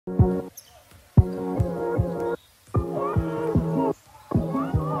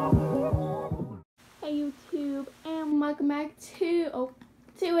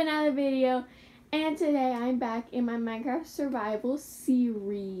And today I'm back in my Minecraft survival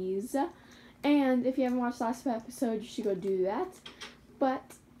series. And if you haven't watched last episode, you should go do that. But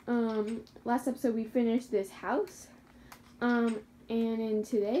last episode we finished this house. And in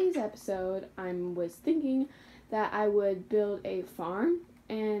today's episode, I was thinking that I would build a farm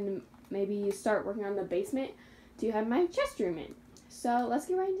and maybe start working on the basement to have my chest room in. So let's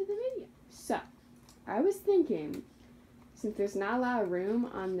get right into the video. So I was thinking, since there's not a lot of room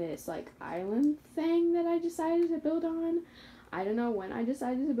on this island thing that I decided to build on, I don't know when I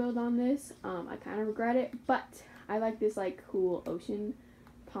decided to build on this. I kind of regret it, but I like this cool ocean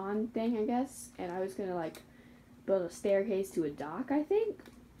pond thing, I guess. And I was gonna build a staircase to a dock, I think.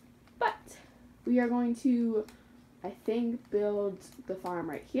 But we are going to, I think, build the farm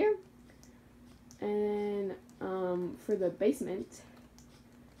right here. And for the basement,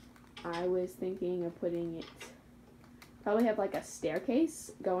 I was thinking of putting it, probably have a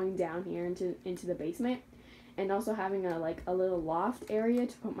staircase going down here into the basement, and also having a little loft area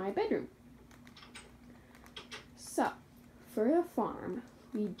to put my bedroom. So for the farm,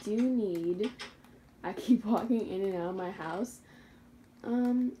 we do need, I keep walking in and out of my house.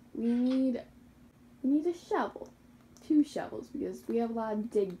 We need a shovel, 2 shovels, because we have a lot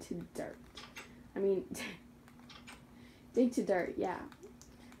of dig to dirt. Dig to dirt, yeah.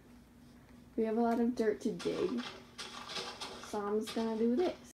 We have a lot of dirt to dig. So I'm just gonna do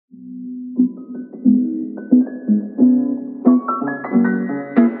this.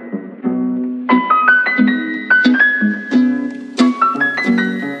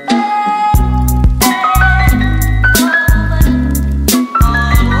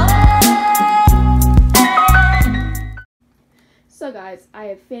 So guys, I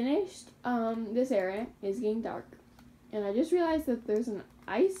have finished this area. It's getting dark. And I just realized that there's an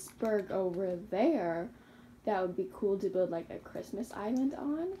iceberg over there that would be cool to build a Christmas island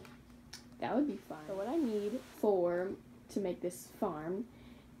on. That would be fun. So what I need to make this farm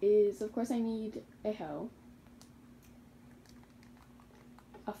is, of course, I need a hoe,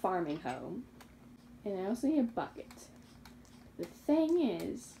 a farming hoe, and I also need a bucket. The thing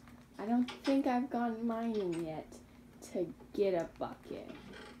is, I don't think I've gone mining yet to get a bucket.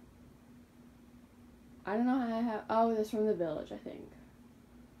 I don't know how I have, oh, that's from the village, I think.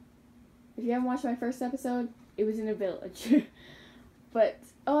 If you haven't watched my first episode, it was in a village. But,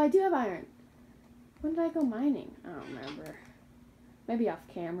 oh, I do have iron. When did I go mining? I don't remember. Maybe off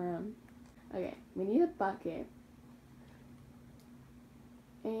camera. Okay, we need a bucket.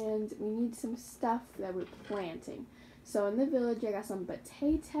 And we need some stuff that we're planting. So in the village, I got some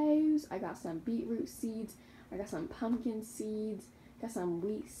potatoes. I got some beetroot seeds. I got some pumpkin seeds. Got some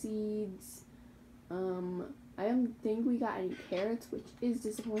wheat seeds. I don't think we got any carrots, which is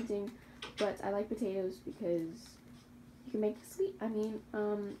disappointing. But I like potatoes because you can make sweet,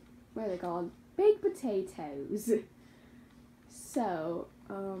 what are they called? Baked potatoes. So,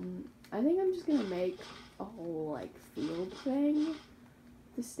 I think I'm just gonna make a whole, field thing.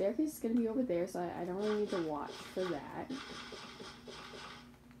 The staircase is gonna be over there, so I don't really need to watch for that.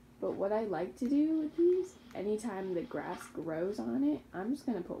 But what I like to do with these, anytime the grass grows on it, I'm just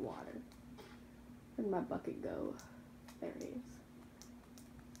gonna put water. Where'd my bucket go? There it is.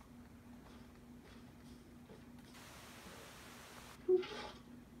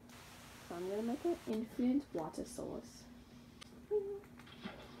 So I'm gonna make an infinite water source.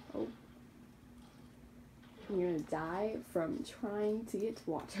 Oh. And you're gonna die from trying to get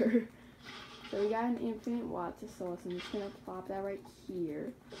water. So we got an infinite water source. I'm just gonna plop that right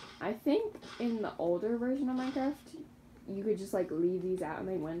here. I think in the older version of Minecraft, you could just leave these out and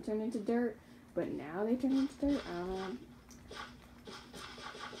they wouldn't turn into dirt. But now they turn into dirt. I don't know.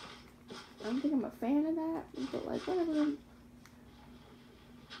 I don't think I'm a fan of that. But whatever.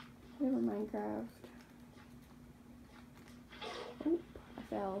 Whatever, Minecraft. Oh, I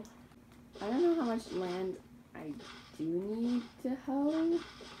fell. I don't know how much land I do need to hoe,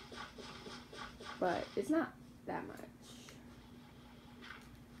 but it's not that much.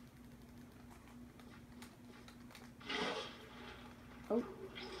 Oh.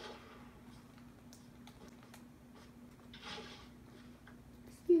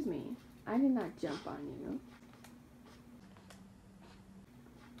 Excuse me. I did not jump on you.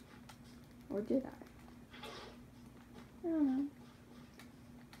 Or did I? I don't know.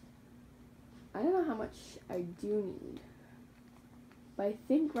 I don't know how much I do need. But I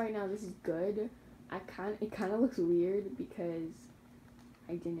think right now this is good. It kind of looks weird because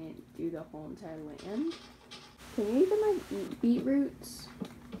I didn't do the whole entire land. Can you even eat beetroots?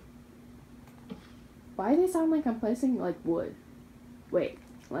 Why do they sound like I'm placing wood? Wait,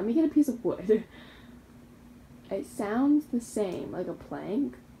 let me get a piece of wood. It sounds the same, like a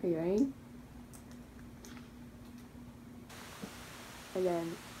plank. Are you ready?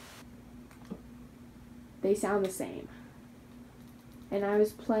 again, they sound the same. And I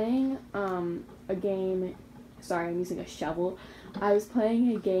was playing a game, sorry, I'm using a shovel. I was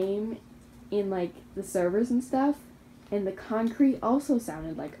playing a game in like the servers and stuff, and the concrete also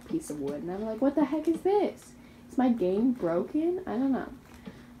sounded like a piece of wood, and I'm like, what the heck is this? Is my game broken? I don't know.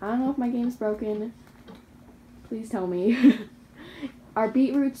 I don't know if my game's broken. Please tell me. Are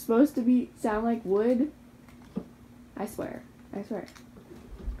beetroots supposed to sound like wood? I swear. I swear.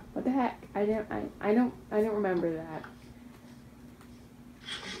 What the heck? I don't remember that.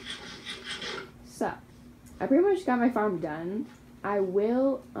 So, I pretty much got my farm done. I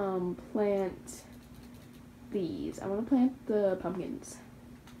will plant these. I want to plant the pumpkins.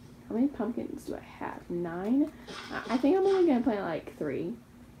 How many pumpkins do I have? 9? I think I'm only going to plant like 3.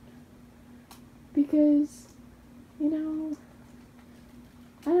 Because, you know,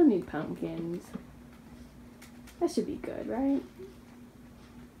 I don't need pumpkins. That should be good, right?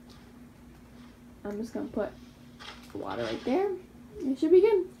 I'm just going to put water right there. It should be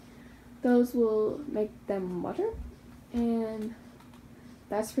good. Those will make them water. And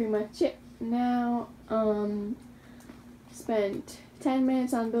that's pretty much it. Now, spent 10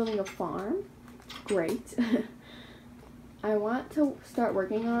 minutes on building a farm. Great. I want to start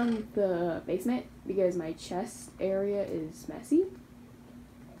working on the basement because my chest area is messy.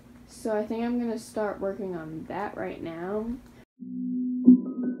 So I think I'm going to start working on that right now.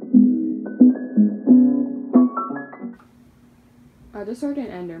 I just heard an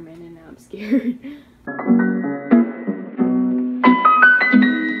Enderman and now I'm scared.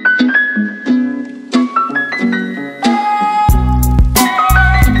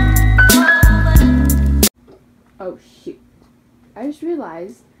 Oh shoot. I just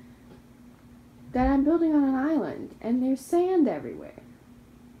realized that I'm building on an island and there's sand everywhere.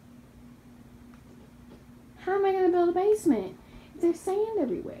 How am I going to build a basement if there's sand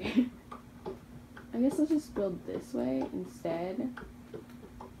everywhere? I guess I'll just build this way instead.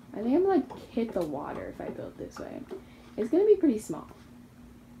 I think I'm going to hit the water if I build this way. It's going to be pretty small.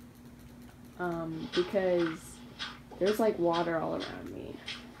 Because there's like water all around me.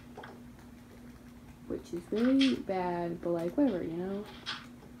 Which is really bad, but like whatever, you know?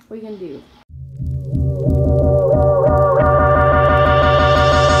 What are you going to do?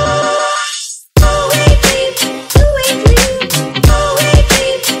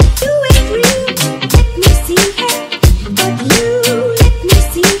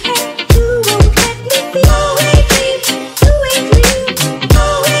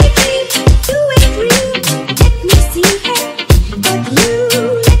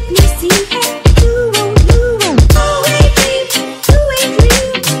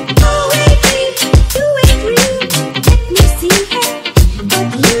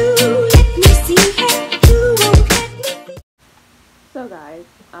 So guys,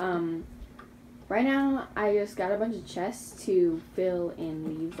 right now I just got a bunch of chests to fill in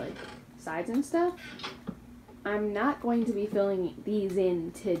these like sides and stuff. I'm not going to be filling these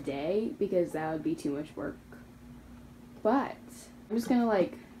in today because that would be too much work. But I'm just gonna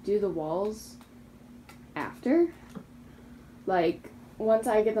like do the walls after. Like once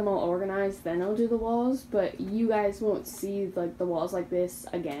I get them all organized, then I'll do the walls, but you guys won't see like the walls like this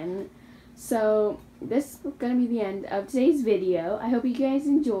again. So this is going to be the end of today's video. I hope you guys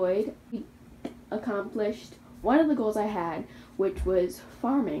enjoyed. We accomplished one of the goals I had, which was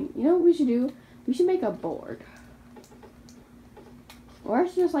farming. You know what we should do? We should make a board. Or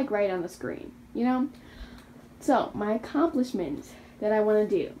it's just like right on the screen, you know? So my accomplishment that I want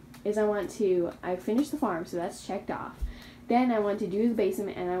to do is I finished the farm, so that's checked off. Then I want to do the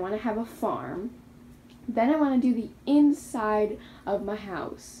basement and I want to have a farm. Then I want to do the inside of my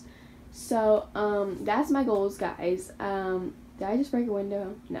house. So, that's my goals, guys. Did I just break a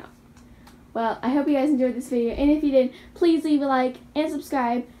window? No. Well, I hope you guys enjoyed this video, and if you did, please leave a like and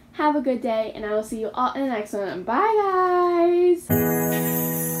subscribe. Have a good day, and I will see you all in the next one. Bye, guys!